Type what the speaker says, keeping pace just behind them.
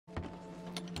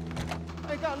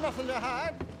Ain't got nothing to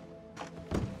hide.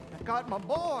 I got my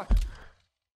boy.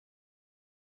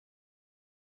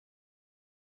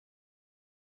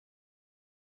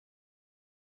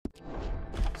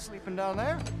 Sleeping down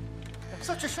there. It's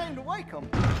such a shame to wake him.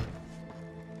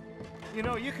 You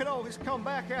know, you can always come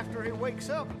back after he wakes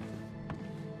up.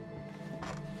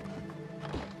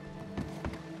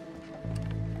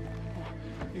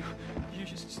 You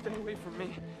just stay away from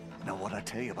me. Know what I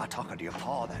tell you about talking to your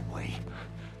pa that way?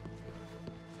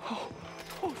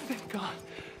 Oh, thank God.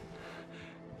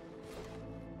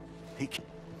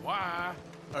 Why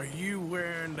are you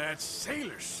wearing that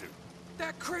sailor suit?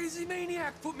 That crazy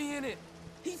maniac put me in it.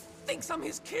 He thinks I'm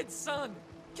his kid's son.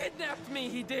 Kidnapped me,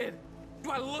 he did.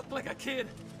 Do I look like a kid?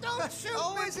 Don't shoot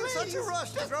always me, in such a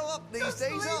rush to grow up these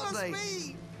days, aren't they?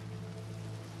 Be.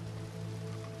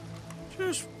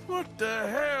 Just what the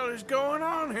hell is going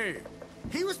on here?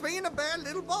 He was being a bad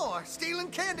little boy, stealing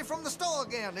candy from the store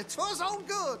again. It's for his own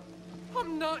good.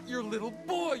 I'm not your little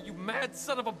boy, you mad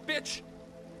son of a bitch.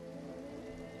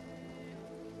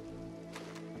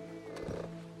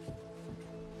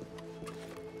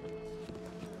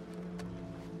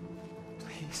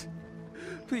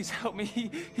 Please help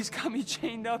me. He's got me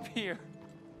chained up here.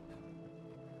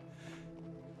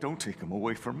 Don't take him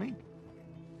away from me.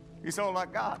 He's all I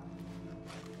got.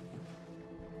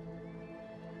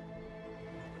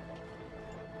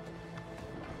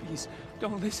 Please,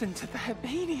 don't listen to that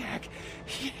maniac.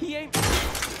 He ain't...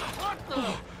 What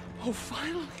the? Oh,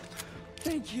 finally.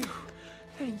 Thank you.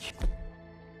 Thank you.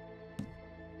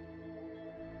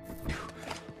 You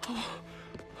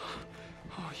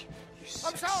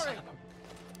I'm sorry.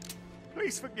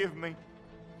 Please forgive me.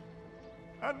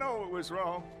 I know it was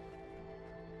wrong.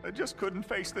 I just couldn't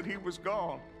face that he was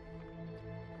gone.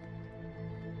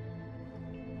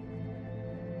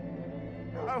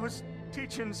 I was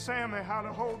teaching Sammy how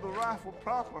to hold the rifle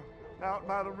proper out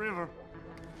by the river.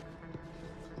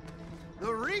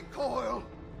 The recoil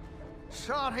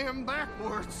shot him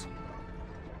backwards.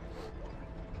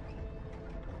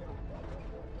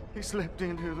 He slipped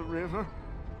into the river.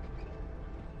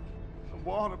 The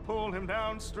water pulled him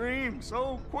downstream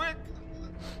so quick.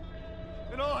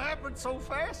 It all happened so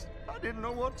fast, I didn't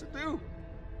know what to do.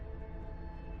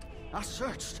 I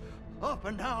searched up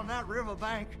and down that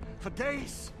riverbank for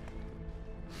days.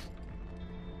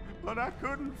 But I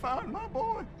couldn't find my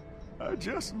boy. I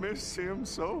just miss him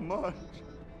so much.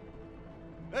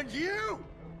 And you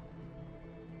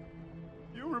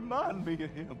remind me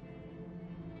of him.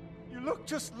 You look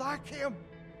just like him.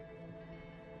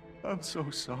 I'm so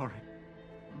sorry.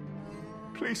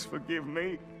 Please forgive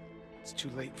me. It's too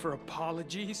late for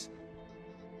apologies.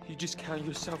 You just count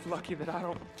yourself lucky that I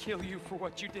don't kill you for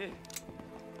what you did.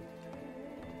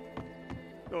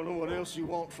 Don't know what else you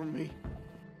want from me.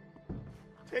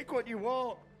 Take what you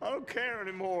want. I don't care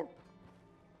anymore.